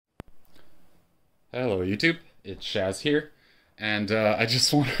Hello YouTube, it's Shaz here, and I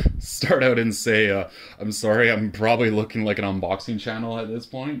just want to start out and say I'm sorry, I'm probably looking like an unboxing channel at this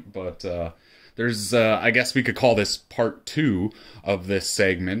point, but there's, I guess we could call this part 2 of this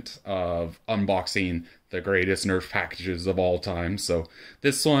segment of unboxing the greatest Nerf packages of all time. So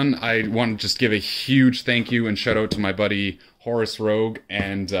this one, I want to just give a huge thank you and shout out to my buddy Horace Rogue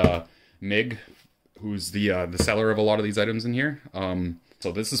and Mig, who's the seller of a lot of these items in here.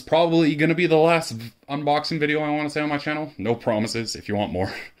 So this is probably going to be the last unboxing video I want to say on my channel. No promises. If you want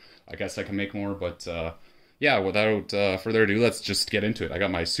more, I guess I can make more. But yeah, without further ado, let's just get into it. I got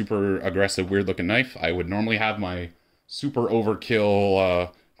my super aggressive, weird looking knife. I would normally have my super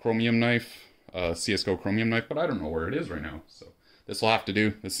overkill chromium knife, CSGO chromium knife, but I don't know where it is right now. So this will have to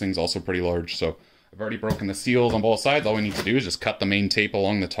do. This thing's also pretty large. So I've already broken the seals on both sides. All we need to do is just cut the main tape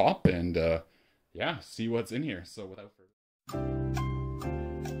along the top and yeah, see what's in here. So without further...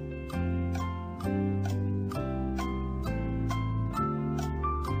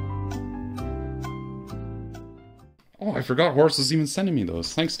 Oh, I forgot Horace was even sending me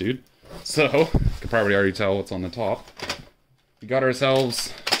those. Thanks, dude. So, you can probably already tell what's on the top. We got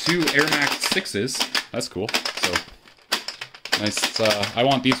ourselves 2 Air Max 6s. That's cool. So, nice. I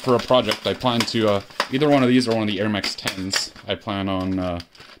want these for a project. I plan to, either one of these or one of the Air Max 10s. I plan on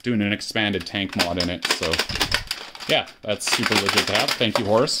doing an expanded tank mod in it. So, yeah, that's super legit to have. Thank you,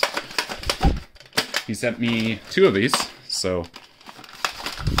 Horace. He sent me 2 of these. So,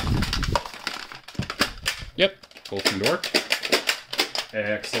 yep. Both seem to work.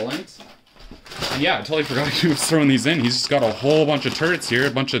 Excellent. And yeah, I totally forgot he was throwing these in. He's just got a whole bunch of turrets here,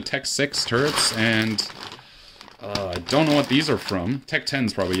 a bunch of Tech 6 turrets, and I don't know what these are from. Tech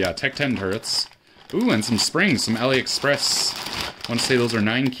 10s probably, yeah, Tech 10 turrets. Ooh, and some springs, some AliExpress. I want to say those are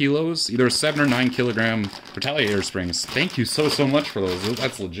 9 kilos, either 7 or 9 kilogram retaliator springs. Thank you so much for those.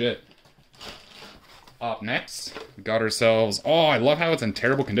 That's legit. Up next, we got ourselves... Oh, I love how it's in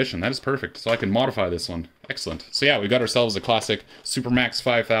terrible condition. That is perfect. So I can modify this one. Excellent. So yeah, we got ourselves a classic Supermax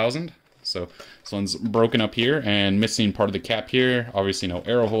 5000. So this one's broken up here and missing part of the cap here. Obviously no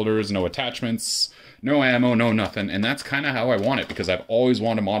arrow holders, no attachments, no ammo, no nothing. And that's kind of how I want it because I've always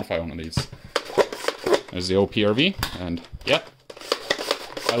wanted to modify one of these. There's the OPRV, and yep.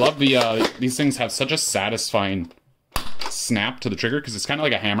 I love these things have such a satisfying snap to the trigger because it's kind of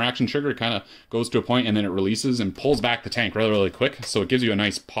like a hammer action trigger. It kind of goes to a point and then it releases and pulls back the tank really quick, so it gives you a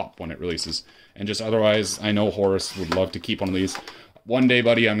nice pop when it releases. And just otherwise, I know Horace would love to keep one of these. One day,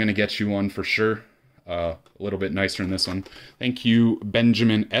 buddy, I'm gonna get you one for sure. A little bit nicer than this one. Thank you,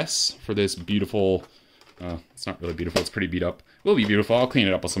 Benjamin S, for this beautiful... it's not really beautiful, it's pretty beat up. It will be beautiful. I'll clean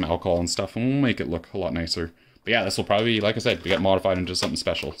it up with some alcohol and stuff and we'll make it look a lot nicer. But yeah, this will probably, like I said, get modified into something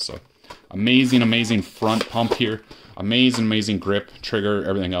special. So amazing front pump here. Amazing grip, trigger,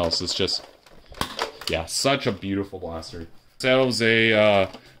 everything else. It's just, yeah, such a beautiful blaster. Ourselves a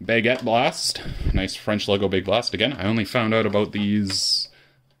baguette blast. Nice French logo big blast. Again, I only found out about these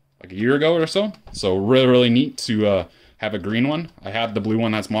like a year ago or so. So really neat to have a green one. I have the blue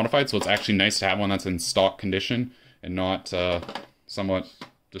one that's modified, so it's actually nice to have one that's in stock condition and not somewhat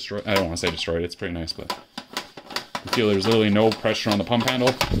destroyed. I don't want to say destroyed, it's pretty nice, but I feel there's literally no pressure on the pump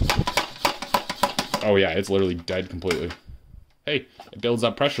handle. Oh yeah, it's literally dead completely. Hey, it builds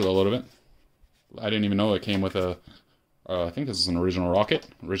up pressure a little bit. I didn't even know it came with a... I think this is an original rocket.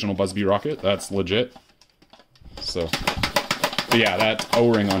 Original Busby rocket. That's legit. So... But yeah, that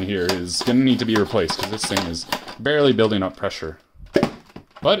O-ring on here is going to need to be replaced because this thing is barely building up pressure.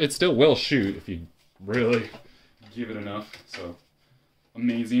 But it still will shoot if you really give it enough. So...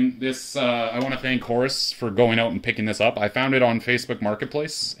 Amazing. This, I want to thank Horace for going out and picking this up. I found it on Facebook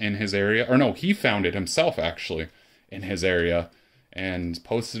Marketplace in his area. Or no, he found it himself, actually, in his area. And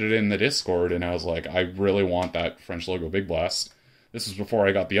posted it in the Discord. And I was like, I really want that French logo Big Blast. This was before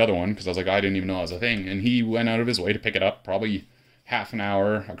I got the other one, because I was like, I didn't even know it was a thing. And he went out of his way to pick it up, probably half an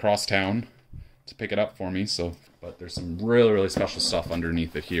hour across town to pick it up for me. So, but there's some really special stuff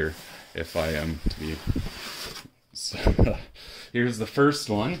underneath it here, if I am to be... So, here's the first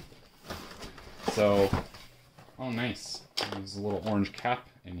one. So, oh nice. There's a little orange cap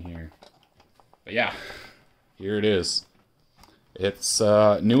in here. But yeah, here it is. It's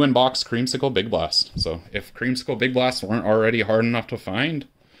new in box Creamsicle Big Blast. So if Creamsicle Big Blasts weren't already hard enough to find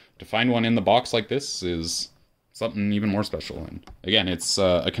one in the box like this is something even more special. And again, it's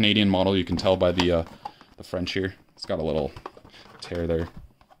a Canadian model. You can tell by the French here. It's got a little tear there.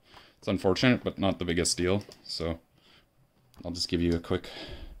 It's unfortunate, but not the biggest deal. So I'll just give you a quick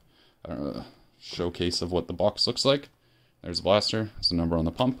showcase of what the box looks like. There's a blaster. There's a number on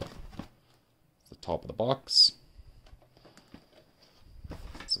the pump. The top of the box.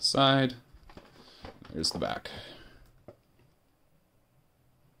 It's the side. Here's the back.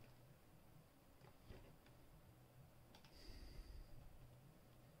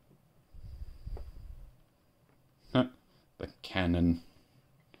 Huh. The cannon.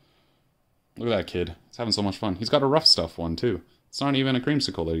 Look at that kid. He's having so much fun. He's got a rough stuff one, too. It's not even a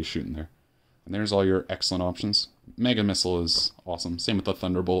creamsicle that he's shooting there. And there's all your excellent options. Mega Missile is awesome. Same with the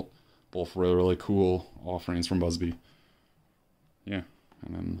Thunderbolt. Both really, really cool offerings from Busby. Yeah.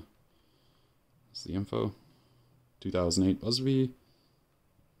 And then that's the info. 2008 Busby.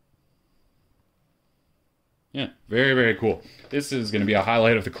 Yeah, very, very cool. This is going to be a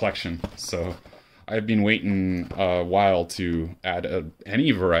highlight of the collection. So I've been waiting a while to add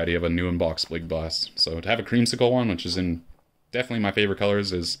any variety of a new in-box Blig Blast. So to have a creamsicle one, which is in definitely my favorite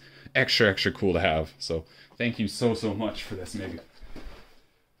colors, is extra, extra cool to have. So thank you so, so much for this, Mig.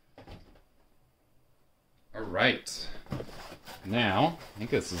 Alright. Now, I think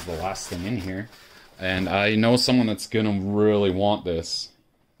this is the last thing in here. And I know someone that's going to really want this,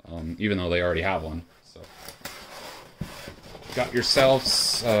 even though they already have one. So, got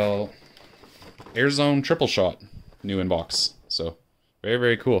yourselves Airzone Triple Shot, new in box. So, very,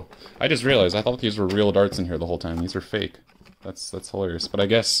 very cool. I just realized, I thought these were real darts in here the whole time. These are fake. That's hilarious. But I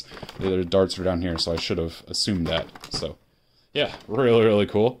guess the darts are down here, so I should have assumed that. So, yeah, really, really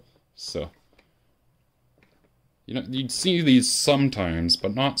cool. So, you know, you'd see these sometimes,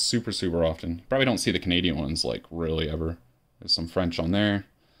 but not super, super often. You probably don't see the Canadian ones, like, really ever. There's some French on there.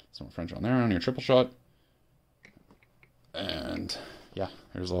 Some French on there on your triple shot. And, yeah,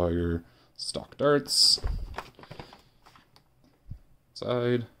 here's all your stock darts.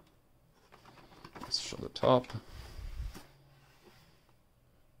 Side. Let's show the top.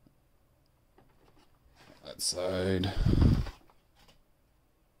 That side.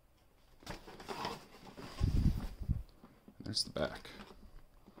 There's the back.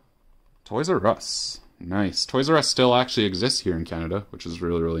 Toys R Us. Nice. Toys R Us still actually exists here in Canada, which is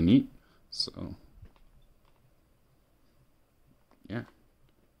really, really neat. So, yeah.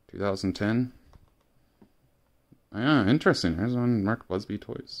 2010. Yeah, interesting. There's one Mark Busby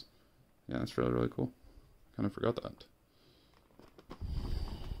Toys. Yeah, that's really, really cool. Kind of forgot that.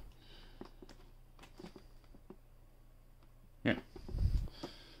 Yeah.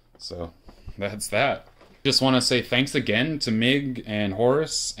 So, that's that. Just want to say thanks again to Mig and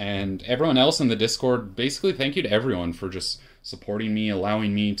Horace and everyone else in the Discord. Basically, thank you to everyone for just supporting me,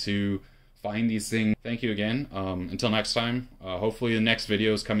 allowing me to find these things. Thank you again. Until next time, hopefully the next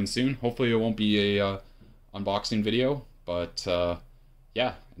video is coming soon. Hopefully it won't be a unboxing video, but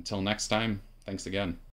yeah, until next time, thanks again.